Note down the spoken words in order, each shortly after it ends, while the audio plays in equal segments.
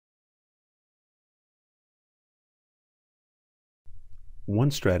One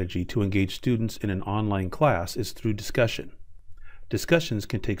strategy to engage students in an online class is through discussion. Discussions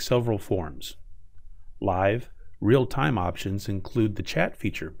can take several forms. Live, real-time options include the chat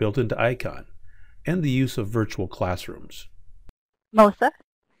feature built into Icon and the use of virtual classrooms. Melissa,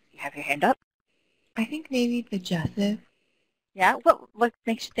 you have your hand up. I think maybe the Jessup. Yeah, what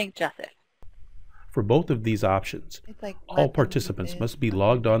makes you think Jessup? For both of these options, It's like all participants must be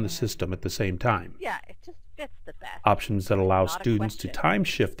logged on the system at the same time. Yeah, it just fits the best. Options that allow Not a students to question. time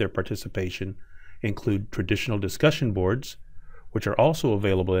shift their participation include traditional discussion boards, which are also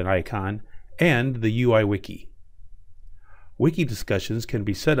available in Icon, and the UI Wiki. Wiki discussions can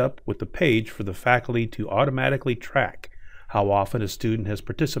be set up with the page for the faculty to automatically track how often a student has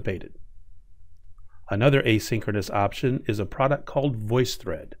participated. Another asynchronous option is a product called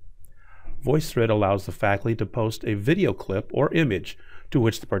VoiceThread. VoiceThread allows the faculty to post a video clip or image to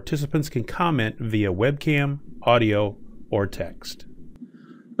which the participants can comment via webcam, audio, or text.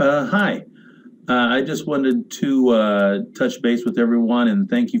 Hi. I just wanted to touch base with everyone and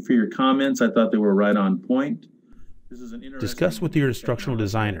thank you for your comments. I thought they were right on point. Discuss with your instructional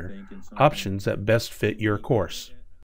designer options that best fit your course.